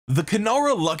The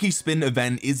Kinnara lucky spin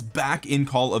event is back in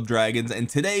Call of Dragons, and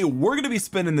today we're going to be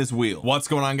spinning this wheel. What's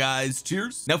going on, guys?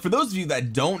 Cheers. Now, for those of you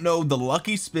that don't know, the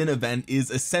lucky spin event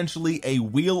is essentially a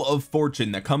wheel of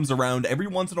fortune that comes around every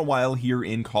once in a while here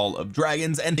in Call of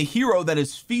Dragons, and the hero that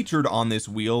is featured on this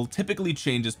wheel typically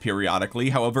changes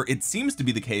periodically. However, it seems to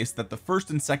be the case that the first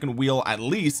and second wheel at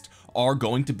least are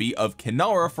going to be of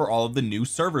Kinnara for all of the new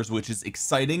servers, which is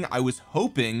exciting. I was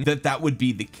hoping that that would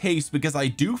be the case because I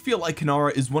do feel like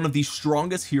Kinnara is one of the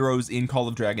strongest heroes in Call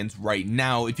of Dragons right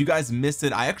now. If you guys missed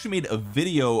it, I actually made a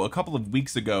video a couple of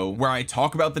weeks ago where I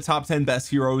talk about the top 10 best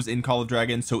heroes in Call of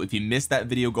Dragons, so if you missed that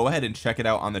video, go ahead and check it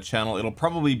out on the channel. It'll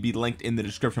probably be linked in the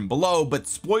description below, but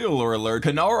spoiler alert,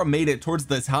 Kinnara made it towards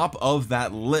the top of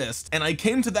that list, and I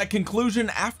came to that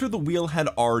conclusion after the wheel had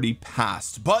already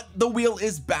passed. But the wheel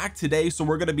is back today, so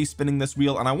we're going to be spinning this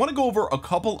wheel, and I want to go over a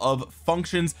couple of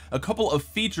functions, a couple of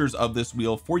features of this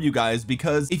wheel for you guys,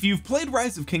 because if you've played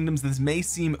Rise of Kingdoms, this may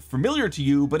seem familiar to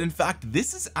you, but in fact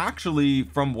this is actually,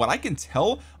 from what I can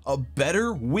tell, a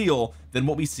better wheel than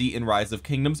what we see in Rise of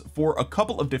Kingdoms for a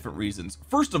couple of different reasons.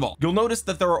 First of all, you'll notice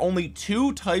that there are only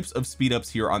two types of speed ups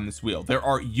here on this wheel. There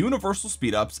are universal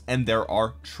speed ups and there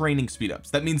are training speed ups.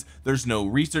 That means there's no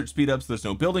research speed ups, there's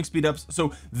no building speed ups,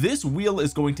 so this wheel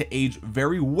is going to age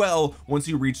very well. Once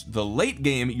you reach the late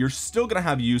game, you're still going to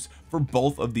have use for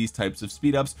both of these types of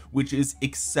speed ups, which is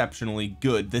exceptionally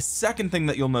good. The second thing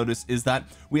that you'll notice is that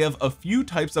we have a few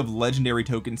types of legendary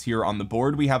tokens here on the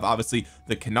board. We have obviously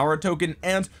the Kinnara token,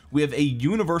 and we have a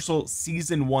universal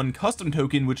season 1 custom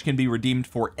token which can be redeemed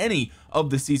for any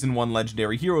of the season 1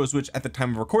 legendary heroes, which at the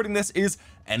time of recording this is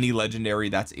any legendary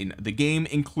that's in the game,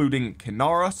 including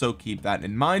Kinnara, so keep that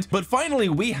in mind. But finally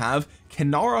we have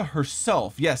Kinnara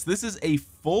herself. Yes, this is a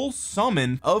full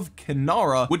summon of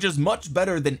Kinnara, which is much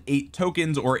better than 8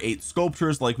 tokens or 8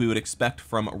 sculptures like we would expect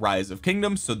from Rise of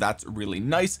Kingdoms, so that's really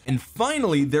nice. And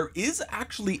finally, there is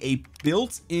actually a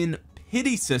built-in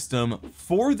pity system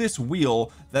for this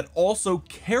wheel that also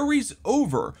carries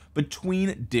over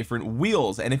between different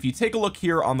wheels. And if you take a look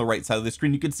here on the right side of the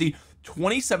screen, you can see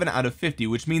 27 out of 50,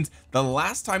 which means the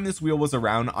last time this wheel was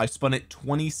around I spun it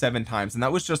 27 times, and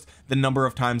that was just the number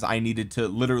of times I needed to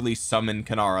literally summon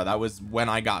Kinnara. That was when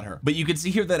I got her. But you can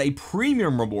see here that a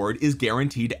premium reward is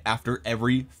guaranteed after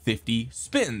every 50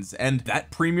 spins, and that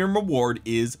premium reward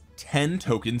is 10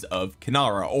 tokens of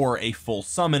Kinnara, or a full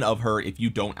summon of her if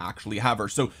you don't actually have her.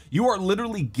 So you are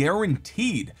literally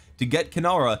guaranteed to get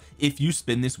Kinnara if you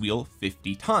spin this wheel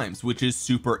 50 times, which is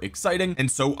super exciting,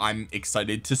 and so I'm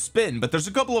excited to spin. But there's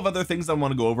a couple of other things I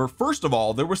want to go over. First of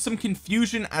all, there was some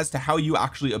confusion as to how you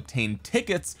actually obtain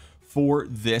tickets for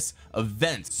this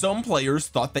event. Some players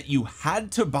thought that you had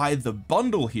to buy the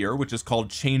bundle here, which is called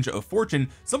Change of Fortune.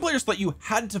 Some players thought you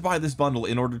had to buy this bundle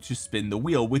in order to spin the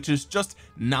wheel, which is just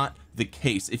not the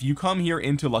case. If you come here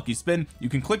into Lucky Spin, you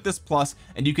can click this plus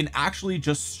and you can actually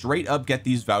just straight up get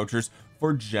these vouchers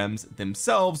for gems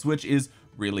themselves, which is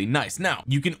really nice. Now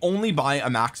you can only buy a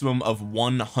maximum of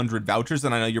 100 vouchers,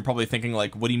 and I know you're probably thinking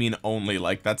like, what do you mean only?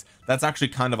 Like that's actually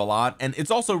kind of a lot. And it's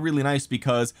also really nice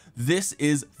because this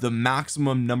is the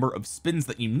maximum number of spins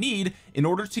that you need in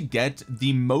order to get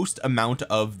the most amount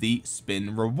of the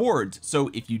spin rewards.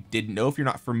 So if you didn't know, if you're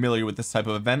not familiar with this type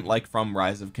of event, like from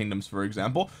Rise of Kingdoms for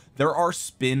example, there are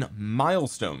spin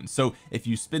milestones. So if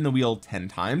you spin the wheel 10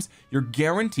 times, you're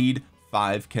guaranteed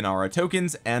 5 Kinnara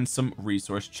tokens and some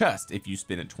resource chest. If you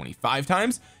spin it 25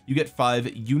 times, you get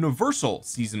 5 universal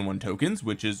season 1 tokens,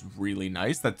 which is really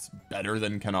nice. That's better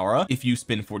than Kinnara. If you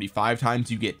spin 45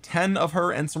 times, you get 10 of her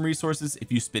and some resources.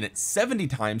 If you spin it 70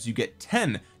 times, you get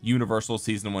 10 universal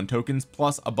season 1 tokens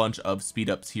plus a bunch of speed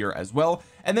ups here as well.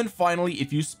 And then finally,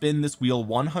 if you spin this wheel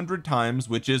 100 times,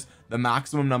 which is the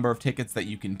maximum number of tickets that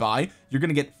you can buy, you're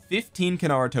going to get 15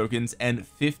 Kinnara tokens and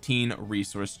 15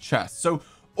 resource chests. So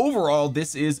overall,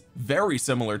 this is very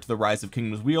similar to the Rise of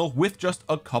Kingdoms wheel with just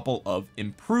a couple of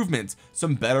improvements.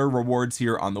 Some better rewards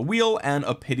here on the wheel, and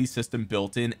a pity system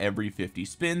built in every 50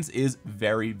 spins is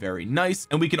very, very nice.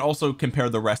 And we can also compare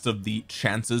the rest of the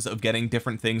chances of getting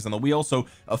different things on the wheel. So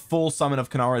a full summon of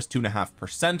Kinnara is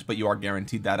 2.5%, but you are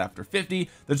guaranteed that after 50.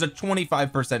 There's a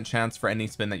 25% chance for any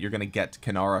spin that you're going to get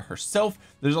Kinnara herself.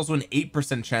 There's also an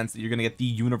 8% chance that you're going to get the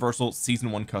universal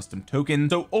season 1 custom token.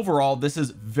 So overall, this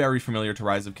is very familiar to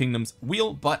Rise Rise of Kingdoms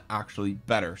wheel, but actually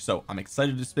better. So I'm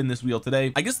excited to spin this wheel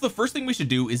today. I guess the first thing we should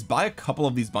do is buy a couple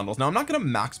of these bundles. Now I'm not going to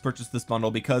max purchase this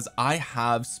bundle because I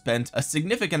have spent a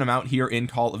significant amount here in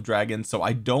Call of Dragons, so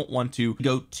I don't want to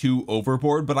go too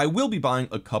overboard, but I will be buying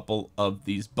a couple of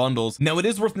these bundles. Now it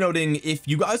is worth noting, if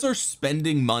you guys are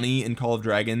spending money in Call of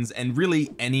Dragons and really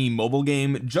any mobile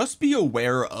game, just be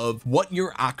aware of what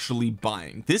you're actually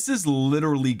buying. This is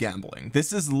literally gambling.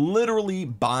 This is literally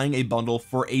buying a bundle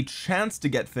for a chance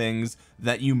to get things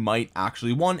that you might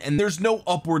actually want, and there's no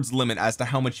upwards limit as to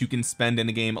how much you can spend in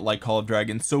a game like Call of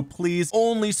Dragons. So please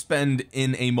only spend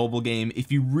in a mobile game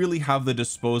if you really have the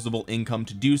disposable income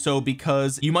to do so,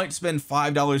 because you might spend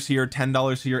 $5 here,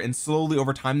 $10 here, and slowly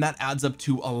over time that adds up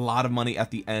to a lot of money at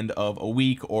the end of a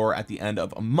week or at the end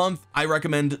of a month. I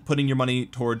recommend putting your money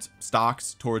towards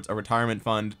stocks, towards a retirement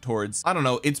fund, towards, I don't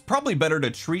know, it's probably better to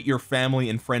treat your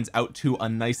family and friends out to a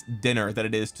nice dinner than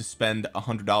it is to spend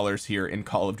 $100 here in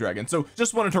Call of Dragons. So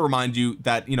just wanted to remind you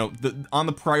that, you know, on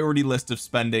the priority list of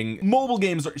spending, mobile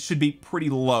games should be pretty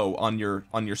low on your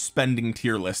spending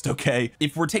tier list. Okay,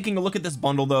 if we're taking a look at this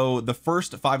bundle though, the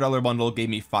first $5 bundle gave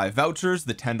me 5 vouchers.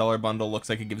 The $10 bundle looks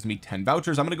like it gives me 10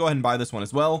 vouchers. I'm gonna go ahead and buy this one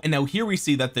as well. And now here we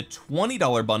see that the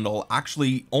 $20 bundle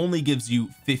actually only gives you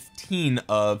 15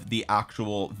 of the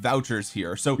actual vouchers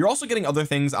here. So you're also getting other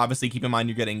things. Obviously keep in mind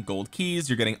you're getting gold keys,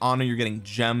 you're getting honor, you're getting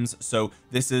gems. So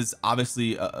this is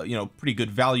obviously you know, pretty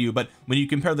good value. But when you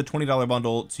compare the $20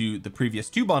 bundle to the previous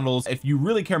 2 bundles, if you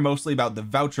really care mostly about the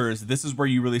vouchers, this is where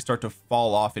you really start to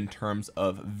fall off in terms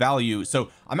of value. So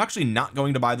I'm actually not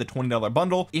going to buy the $20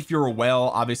 bundle. If you're a whale,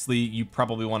 obviously you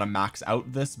probably want to max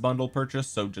out this bundle purchase,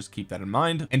 so just keep that in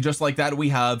mind. And just like that, we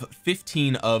have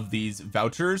 15 of these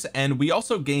vouchers, and we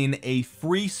also gain a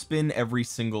free spin every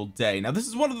single day. Now this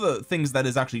is one of the things that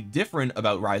is actually different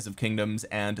about Rise of Kingdoms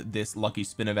and this lucky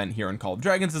spin event here in Call of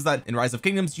Dragons, is that in Rise of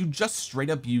Kingdoms you just straight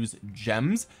up use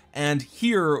gems, and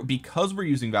here, because we're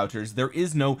using vouchers, there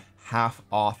is no half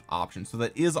off option. So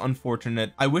that is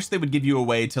unfortunate. I wish they would give you a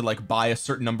way to like buy a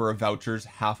certain number of vouchers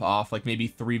half off, like maybe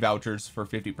 3 vouchers for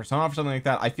 50% off or something like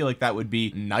that. I feel like that would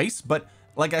be nice, but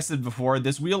like I said before,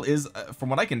 this wheel is from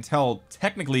what I can tell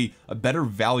technically a better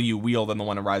value wheel than the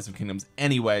one in Rise of Kingdoms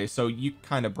anyway, so you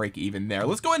kind of break even there.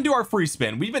 Let's go ahead and do our free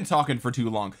spin. We've been talking for too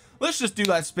long. Let's just do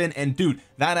that spin, and dude,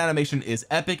 that animation is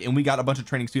epic, and we got a bunch of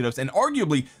training speed ups, and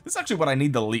arguably this is actually what I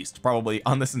need the least probably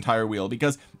on this entire wheel,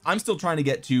 because I'm still trying to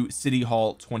get to City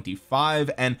Hall 25,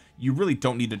 and you really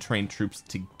don't need to train troops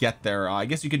to get there. I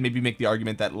guess you could maybe make the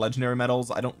argument that legendary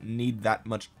medals I don't need that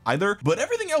much either, but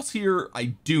everything else here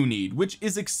I do need, which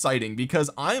is exciting because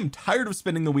I am tired of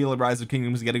spinning the wheel of Rise of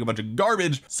Kingdoms and getting a bunch of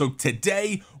garbage. So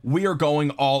today we are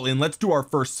going all in. Let's do our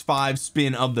first 5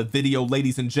 spin of the video,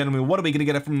 ladies and gentlemen. What are we gonna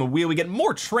get from the wheel? We get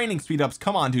more training speed ups.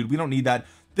 Come on, dude, we don't need that.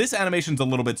 This animation's a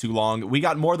little bit too long. We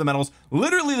got more of the medals,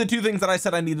 literally the 2 things that I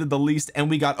said I needed the least, and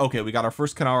we got, okay, we got our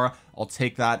first Kinnara. I'll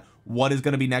take that. What is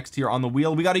going to be next here on the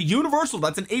wheel? We got a universal.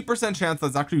 That's an 8% chance.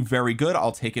 That's actually very good.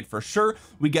 I'll take it for sure.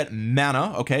 We get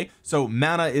mana. Okay, so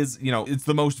mana is, you know, it's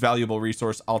the most valuable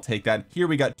resource. I'll take that. Here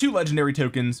we got 2 legendary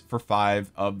tokens for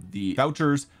 5 of the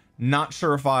vouchers. Not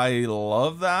sure if I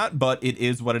love that, but it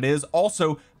is what it is.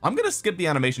 Also, I'm gonna skip the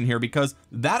animation here because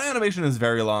that animation is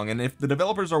very long, and if the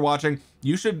developers are watching,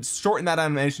 you should shorten that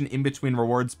animation in between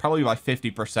rewards probably by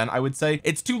 50%. I would say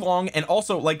it's too long. And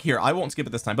also, like, here, I won't skip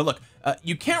it this time, but look,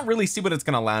 you can't really see what it's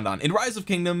gonna land on. In Rise of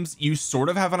Kingdoms, you sort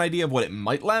of have an idea of what it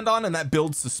might land on, and that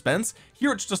builds suspense.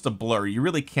 Here it's just a blur. You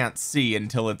really can't see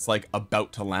until it's like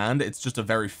about to land. It's just a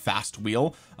very fast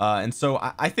wheel, and so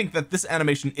I think that this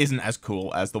animation isn't as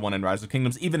cool as the one in Rise of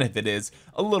Kingdoms, even if it is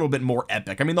a little bit more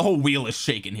epic. I mean, the whole wheel is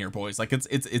shaking here, boys. Like,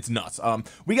 it's nuts.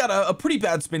 We got a pretty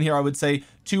bad spin here, I would say.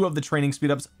 2 of the training speed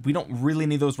ups. We don't really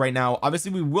need those right now.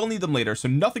 Obviously we will need them later, so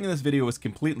nothing in this video is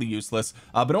completely useless,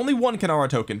 but only 1 Kinnara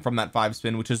token from that 5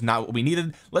 spin, which is not what we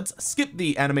needed. Let's skip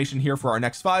the animation here for our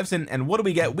next 5s, and what do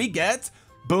we get? We get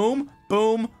boom,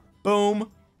 boom,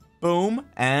 boom, boom,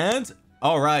 and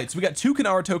all right, so we got 2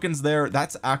 Kinnara tokens there.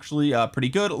 That's actually pretty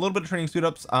good. A little bit of training speed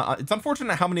ups. It's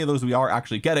unfortunate how many of those we are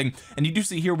actually getting, and you do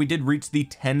see here we did reach the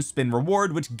 10 spin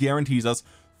reward, which guarantees us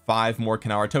 5 more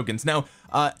Kinnara tokens. Now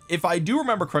if I do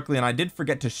remember correctly, and I did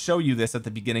forget to show you this at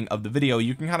the beginning of the video,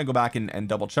 you can kind of go back and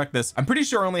double check this. I'm pretty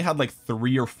sure I only had like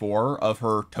 3 or 4 of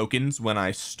her tokens when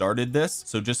I started this,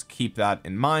 so just keep that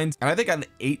in mind. And I think I had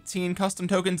 18 custom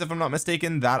tokens if I'm not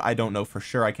mistaken. That I don't know for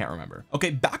sure. I can't remember. Okay,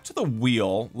 back to the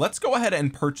wheel. Let's go ahead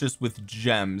and purchase with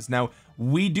gems. Now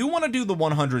we do want to do the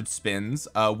 100 spins.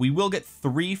 We will get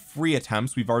 3 free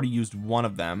attempts. We've already used one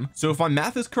of them, so if my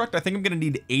math is correct, I think I'm going to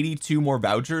need 82 more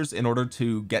vouchers in order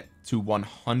to get to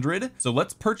 100. So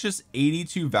let's purchase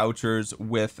 82 vouchers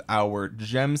with our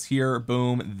gems here.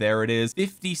 Boom, there it is,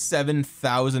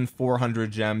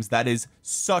 57,400 gems. That is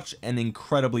such an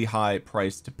incredibly high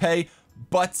price to pay,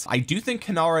 but I do think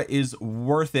Kinnara is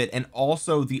worth it, and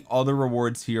also the other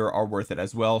rewards here are worth it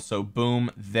as well. So boom,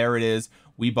 there it is.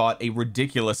 We bought a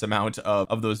ridiculous amount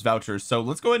of those vouchers. So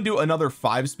let's go ahead and do another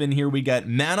 5 spin here. We get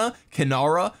mana,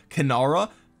 Kinnara.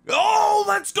 Oh,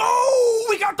 let's go,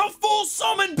 we got the full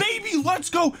summon, baby, let's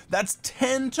go. That's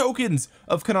 10 tokens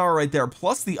of Kinnara right there,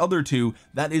 plus the other 2.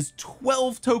 That is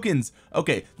 12 tokens.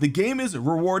 Okay, the game is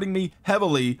rewarding me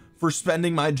heavily for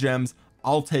spending my gems.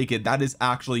 I'll take it. That is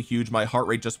actually huge. My heart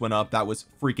rate just went up. That was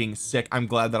freaking sick. I'm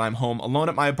glad that I'm home alone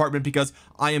at my apartment, because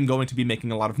I am going to be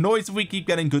making a lot of noise if we keep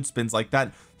getting good spins like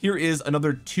that. Here is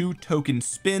another 2 token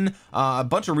spin, a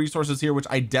bunch of resources here, which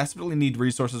I desperately need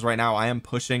resources right now. I am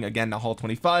pushing again to haul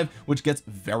 25, which gets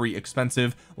very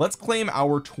expensive. Let's claim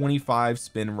our 25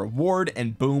 spin reward,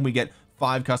 and boom, we get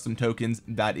 5 custom tokens.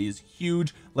 That is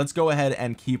huge. Let's go ahead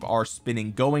and keep our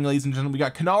spinning going, ladies and gentlemen. We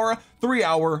got Kinnara, 3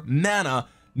 hour, mana,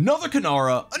 another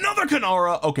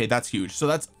Kinnara. Okay, that's huge. So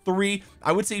that's 3.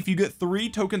 I would say if you get 3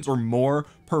 tokens or more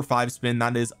per 5 spin,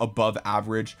 that is above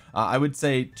average. I would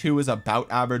say 2 is about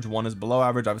average, 1 is below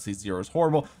average, obviously 0 is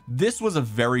horrible. This was a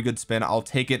very good spin. I'll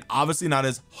take it. Obviously not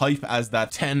as hype as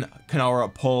that 10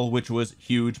 Kinnara pull, which was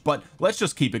huge, but let's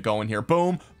just keep it going here.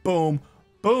 Boom, boom,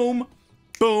 boom,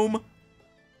 boom.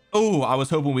 Oh, I was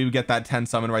hoping we would get that 10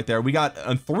 summon right there. We got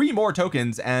 3 more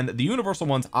tokens, and the universal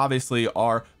ones obviously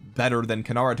are better than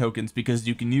Kinnara tokens because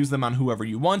you can use them on whoever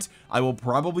you want. I will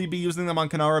probably be using them on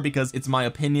Kinnara because it's my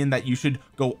opinion that you should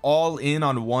go all in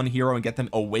on one hero and get them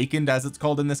awakened, as it's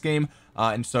called in this game.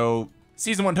 And so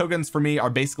season 1 tokens for me are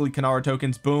basically Kinnara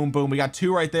tokens. Boom, boom, we got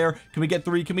 2 right there. Can we get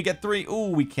 3? Can we get 3? Oh,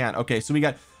 we can't. Okay, so we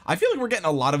got, I feel like we're getting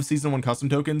a lot of season 1 custom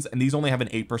tokens, and these only have an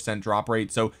 8% drop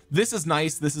rate, so this is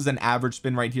nice. This is an average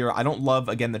spin right here. I don't love,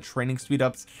 again, the training speed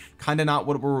ups, kind of not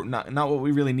what we're not what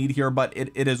we really need here, but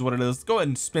it is what it is. Let's go ahead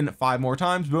and spin it 5 more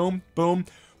times. Boom, boom,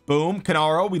 boom.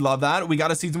 Kinnara, we love that. We got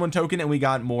a season 1 token, and we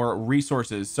got more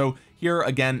resources. So here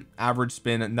again, average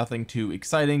spin, nothing too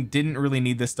exciting. Didn't really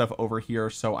need this stuff over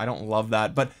here, so I don't love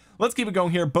that, but let's keep it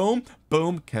going here. Boom,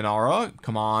 boom, Kinnara,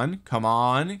 come on, come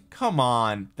on, come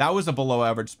on. That was a below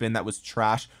average spin. That was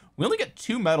trash. We only get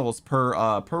 2 medals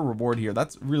per reward here.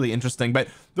 That's really interesting, but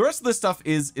the rest of this stuff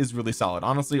is really solid.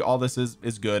 Honestly, all this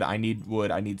is good. I need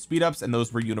wood, I need speed ups, and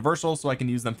those were universal, so I can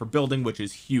use them for building, which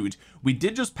is huge. We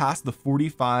did just pass the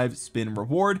 45 spin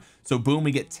reward, so boom,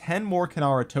 we get 10 more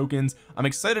Kinnara tokens. I'm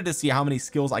excited to see how many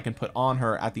skills I can put on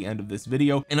her at the end of this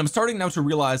video, and I'm starting now to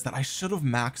realize that I should have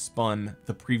max spun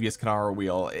the previous Kinnara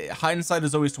wheel. Hindsight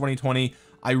is always 2020.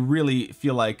 I really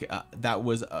feel like that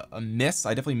was a miss.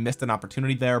 I definitely missed an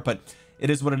opportunity there, but it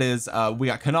is what it is. We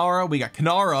got Kinnara,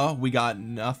 we got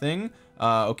nothing.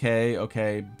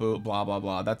 Okay, blah blah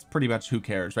blah. That's pretty much who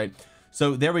cares, right?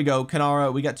 So there we go.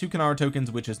 Kinnara, we got 2 Kinnara tokens,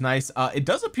 which is nice. It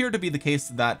does appear to be the case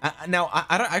that now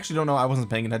I actually don't know, I wasn't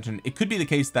paying attention. It could be the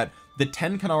case that the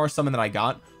 10 Kinnara summon that I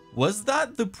got, was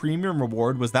that the premium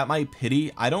reward? Was that my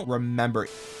pity? I don't remember.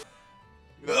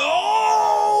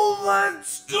 Oh,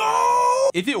 let's go.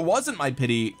 If it wasn't my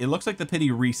pity, it looks like the pity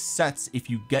resets if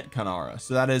you get Kinnara,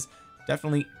 so that is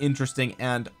definitely interesting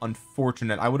and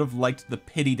unfortunate. I would have liked the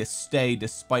pity to stay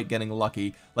despite getting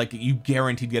lucky, like you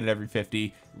guaranteed get it every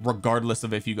 50 regardless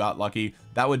of if you got lucky.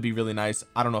 That would be really nice.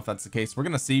 I don't know if that's the case. We're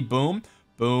gonna see. Boom,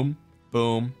 boom,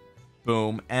 boom,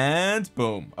 boom, and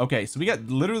boom. Okay, so we got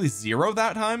literally 0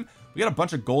 that time. We got a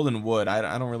bunch of golden wood.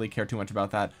 I don't really care too much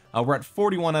about that. We're at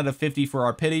 41 out of 50 for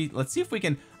our pity. Let's see if we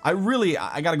can, I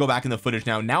gotta go back in the footage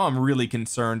now I'm really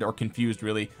concerned or confused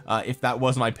really if that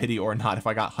was my pity or not, if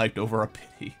I got hyped over a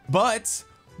pity. But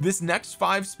this next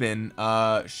 5 spin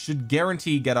should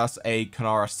guarantee get us a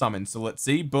Kinnara summon. So let's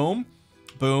see. Boom,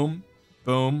 boom,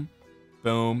 boom,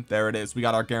 boom, there it is. We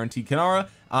got our guaranteed Kinnara,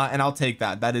 and I'll take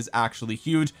that. That is actually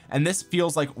huge, and this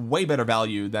feels like way better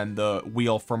value than the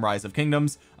wheel from Rise of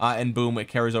Kingdoms. And boom, it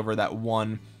carries over that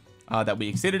 1 that we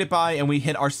exceeded it by, and we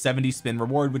hit our 70 spin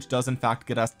reward, which does in fact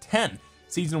get us 10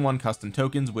 season 1 custom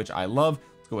tokens, which I love.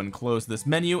 Let's go ahead and close this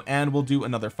menu, and we'll do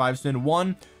another 5 spin.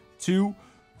 1, 2,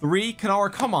 3.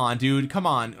 Kinnara, come on, dude, come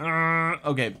on.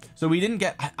 Okay, so we didn't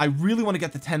get, I really want to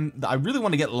get the 10. I really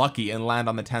want to get lucky and land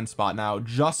on the 10 spot now,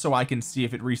 just so I can see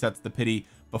if it resets the pity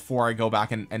before I go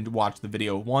back and watch the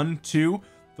video. 1, 2,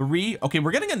 3. Okay,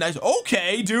 we're getting a nice,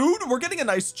 okay dude, we're getting a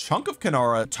nice chunk of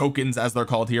Kinnara tokens, as they're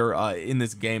called here in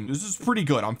this game. This is pretty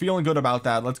good. I'm feeling good about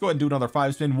that. Let's go ahead and do another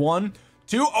 5 spin. 1,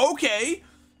 2. Okay,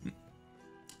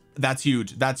 that's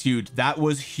huge. That's huge. That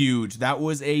was huge. That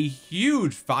was a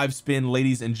huge 5 spin,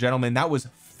 ladies and gentlemen. That was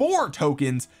 4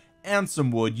 tokens and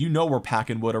some wood. You know we're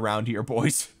packing wood around here,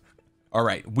 boys. All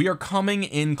right, we are coming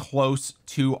in close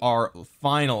to our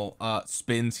final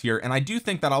spins here, and I do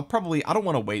think that I don't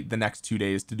want to wait the next 2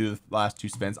 days to do the last 2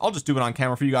 spins. I'll just do it on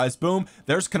camera for you guys. Boom,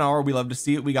 there's Kinnara. We love to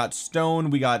see it. We got stone,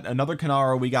 we got another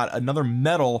Kinnara, we got another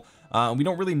metal. We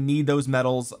don't really need those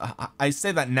metals. I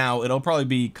say that now, it'll probably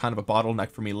be kind of a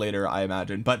bottleneck for me later, I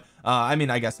imagine, but I mean,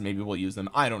 I guess maybe we'll use them.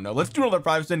 I don't know. Let's do another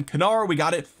 5 spin. Kinnara, we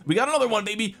got it. We got another one,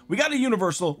 baby. We got a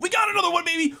universal. We got another one,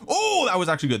 baby. Oh, that was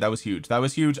actually good. That was huge. That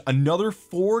was huge. Another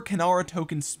 4 Kinnara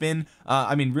token spin.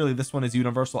 I mean, really, this one is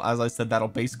universal. As I said, that'll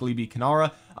basically be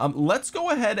Kinnara. Let's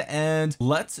go ahead and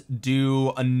let's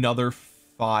do another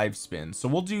 5 spins. So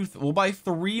we'll buy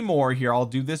 3 more here. I'll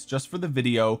do this just for the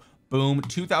video. Boom,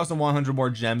 2,100 more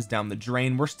gems down the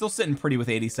drain. We're still sitting pretty with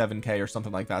 87k or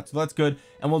something like that, so that's good.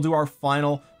 And we'll do our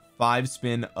final 5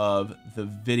 spin of the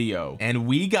video, and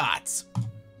we got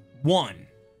 1,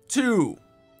 2,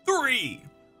 3,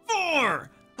 4.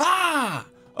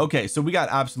 Okay, so we got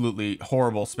absolutely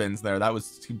horrible spins there. That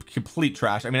was complete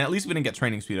trash. I mean, at least we didn't get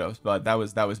training speedos, but that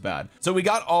was bad. So we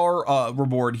got our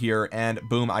reward here, and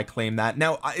boom, I claim that.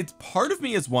 Now it's part of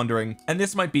me is wondering, and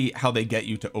this might be how they get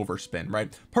you to overspin,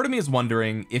 right? Part of me is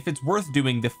wondering if it's worth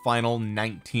doing the final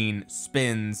 19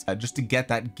 spins just to get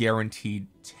that guaranteed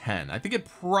 10. I think it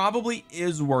probably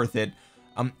is worth it.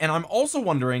 And I'm also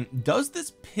wondering, does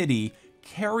this pity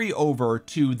carry over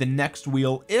to the next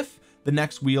wheel if the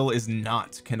next wheel is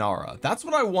not Kinnara? That's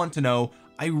what I want to know.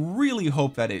 I really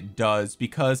hope that it does,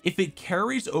 because if it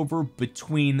carries over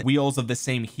between wheels of the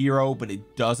same hero but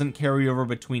it doesn't carry over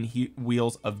between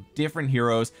wheels of different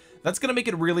heroes, that's going to make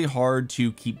it really hard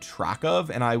to keep track of,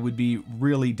 and I would be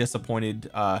really disappointed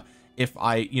if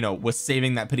I was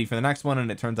saving that pity for the next one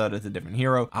and it turns out it's a different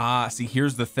hero. See,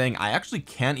 here's the thing. I actually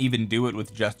can't even do it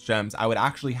with just gems. I would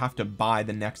actually have to buy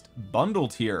the next bundle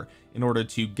tier in order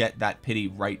to get that pity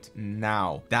right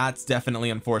now. That's definitely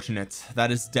unfortunate.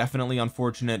 That is definitely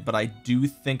unfortunate, but I do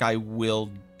think I will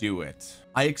do it.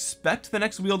 I expect the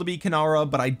next wheel to be Kinnara,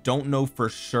 but I don't know for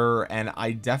sure, and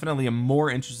I definitely am more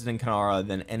interested in Kinnara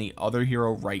than any other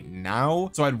hero right now,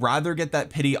 so I'd rather get that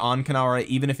pity on Kinnara,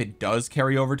 even if it does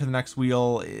carry over to the next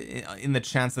wheel. In the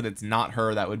chance that it's not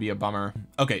her, that would be a bummer.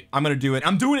 Okay, I'm gonna do it.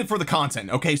 I'm doing it for the content.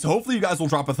 Okay, so hopefully you guys will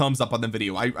drop a thumbs up on the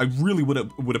video. I really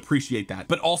would appreciate that,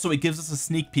 but also it gives us a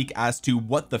sneak peek as to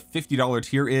what the $50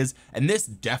 tier is, and this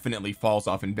definitely falls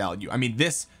off in value. I mean,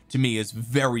 this to me is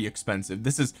very expensive.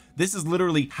 This is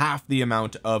literally half the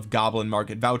amount of Goblin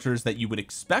Market vouchers that you would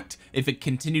expect if it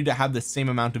continued to have the same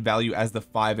amount of value as the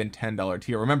 $5 and $10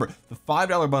 tier. Remember, the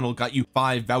 $5 bundle got you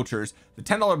 5 vouchers, the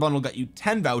 $10 bundle got you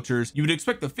 10 vouchers. You would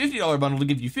expect the $50 bundle to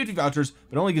give you 50 vouchers,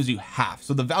 but it only gives you half.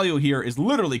 So the value here is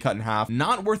literally cut in half.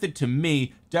 Not worth it to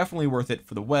me, definitely worth it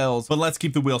for the whales. But let's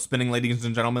keep the wheel spinning, ladies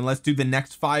and gentlemen. Let's do the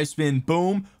next 5 spin.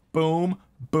 Boom, boom,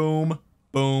 boom,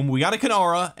 boom. We got a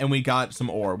Kinnara and we got some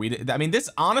ore. I mean, this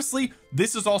honestly,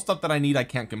 this is all stuff that I need. I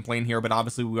can't complain here, but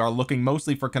obviously we are looking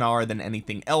mostly for Kinnara than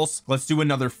anything else. Let's do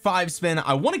another 5 spin.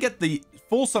 I want to get the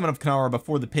full summon of Kinnara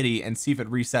before the pity and see if it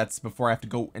resets before I have to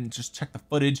go and just check the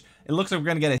footage. It looks like we're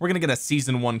gonna get a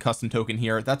season 1 custom token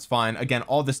here. That's fine. Again,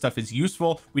 all this stuff is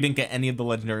useful. We didn't get any of the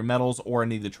legendary medals or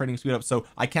any of the trading speed up, so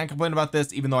I can't complain about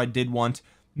this, even though I did want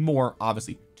more.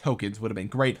 Obviously tokens would have been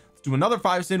great. Let's do another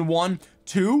 5 spin. 1,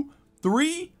 2,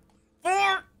 3,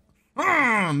 4.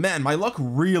 Man, my luck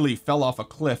really fell off a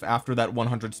cliff after that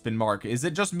 100 spin mark. Is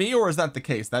it just me, or is that the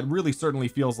case? That really certainly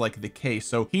feels like the case.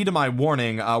 So heed to my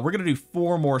warning. We're gonna do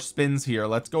 4 more spins here.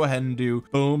 Let's go ahead and do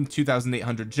boom,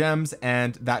 2,800 gems,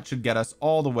 and that should get us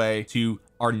all the way to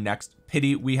our next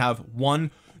pity. We have 1.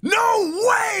 No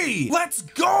way! Let's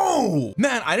go!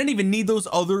 Man, I didn't even need those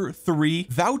other 3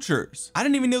 vouchers. I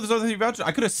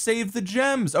could have saved the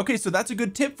gems. Okay, so that's a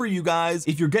good tip for you guys.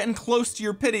 If you're getting close to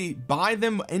your pity, buy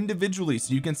them individually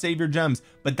so you can save your gems.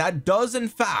 But that does in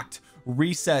fact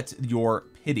reset your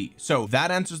pity. So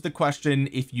that answers the question.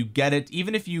 If you get it,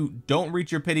 even if you don't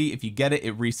reach your pity, if you get it,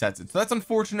 it resets it. So that's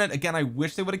unfortunate. Again, I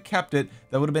wish they would have kept it.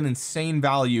 That would have been insane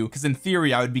value, because in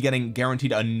theory I would be getting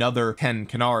guaranteed another 10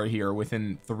 Kinnara here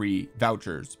within 3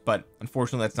 vouchers, but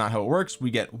unfortunately that's not how it works. We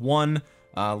get 1,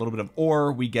 a little bit of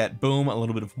ore, we get boom, a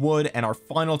little bit of wood, and our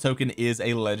final token is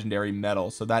a legendary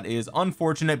metal. So that is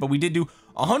unfortunate, but we did do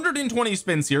 120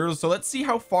 spins here, so let's see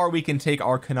how far we can take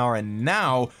our Kinnara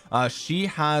now. She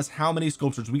has how many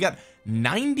sculptures? We got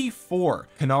 94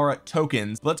 Kinnara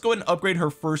tokens. Let's go ahead and upgrade her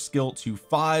first skill to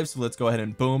 5. So let's go ahead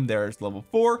and boom, there's level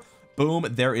 4. Boom,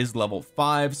 there is level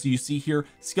 5. So you see here,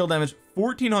 skill damage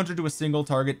 1400 to a single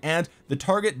target, and the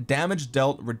target damage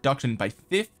dealt reduction by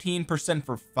 15%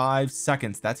 for 5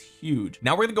 seconds. That's huge.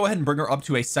 Now we're gonna go ahead and bring her up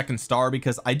to a 2nd star,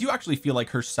 because I do actually feel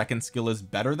like her 2nd skill is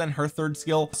better than her 3rd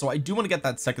skill. So I do want to get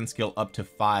that 2nd skill up to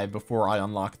 5 before I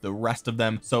unlock the rest of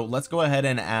them. So let's go ahead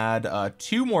and add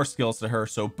 2 more skills to her.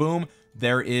 So boom,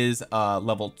 there is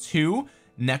level 2.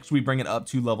 Next we bring it up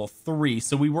to level 3.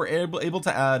 So we were able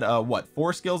to add what,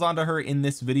 4 skills onto her in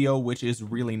this video, which is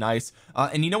really nice.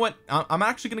 And you know what, I'm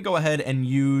actually going to go ahead and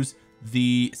use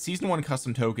the season 1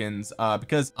 custom tokens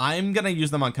because I'm gonna use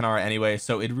them on Kinnara anyway,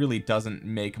 so it really doesn't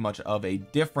make much of a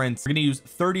difference. We're gonna use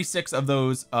 36 of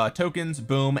those tokens,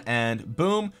 boom, and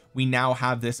boom, we now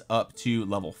have this up to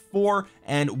level 4,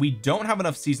 and we don't have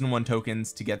enough season 1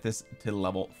 tokens to get this to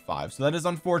level 5, so that is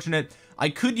unfortunate. I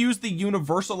could use the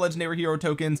universal legendary hero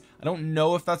tokens. I don't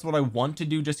know if that's what I want to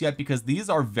do just yet, because these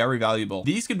are very valuable.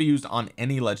 These can be used on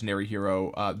any legendary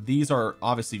hero. These are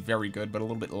obviously very good, but a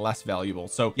little bit less valuable.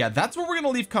 So yeah, that's where we're gonna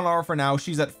leave Kinnara for now.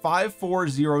 She's at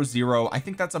 5400. I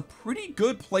think that's a pretty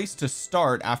good place to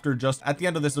start. After just at the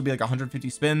end of this, it'll be like 150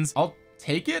 spins. I'll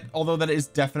take it, although that is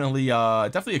definitely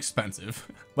expensive.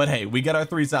 But hey, we get our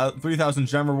 3000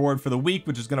 gem reward for the week,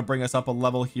 which is going to bring us up a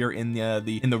level here in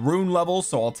the rune level,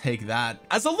 so I'll take that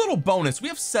as a little bonus. We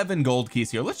have 7 gold keys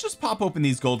here. Let's just pop open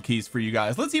these gold keys for you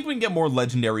guys. Let's see if we can get more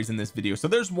legendaries in this video. So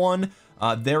there's 1,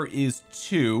 there is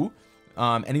 2.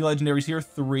 Any legendaries here?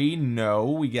 3, no.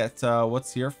 We get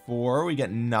what's here? 4, we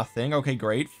get nothing. Okay,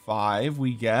 great. 5,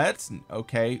 we get,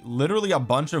 okay, literally a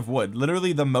bunch of wood,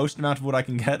 literally the most amount of wood I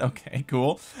can get. Okay,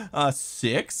 cool.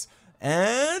 6,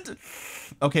 and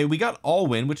okay, we got all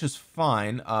win, which is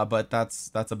fine, but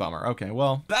that's a bummer. Okay,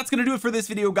 well, that's gonna do it for this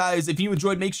video, guys. If you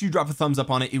enjoyed, make sure you drop a thumbs up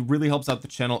on it. It really helps out the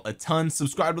channel a ton.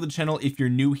 Subscribe to the channel if you're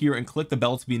new here, and click the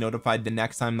bell to be notified the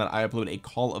next time that I upload a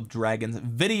Call of Dragons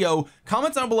video.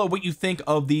 Comment down below what you think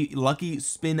of the lucky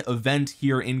spin event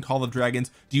here in Call of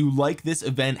Dragons. Do you like this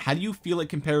event? How do you feel it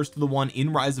compares to the one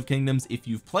in Rise of Kingdoms, if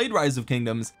you've played Rise of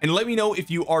Kingdoms? And let me know if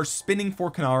you are spinning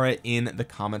for Kinnara in the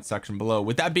comment section below.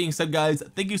 With that being said, guys,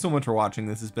 thank you so much for watching.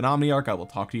 This has been Omniarch. I will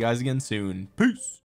talk to you guys again soon. Peace.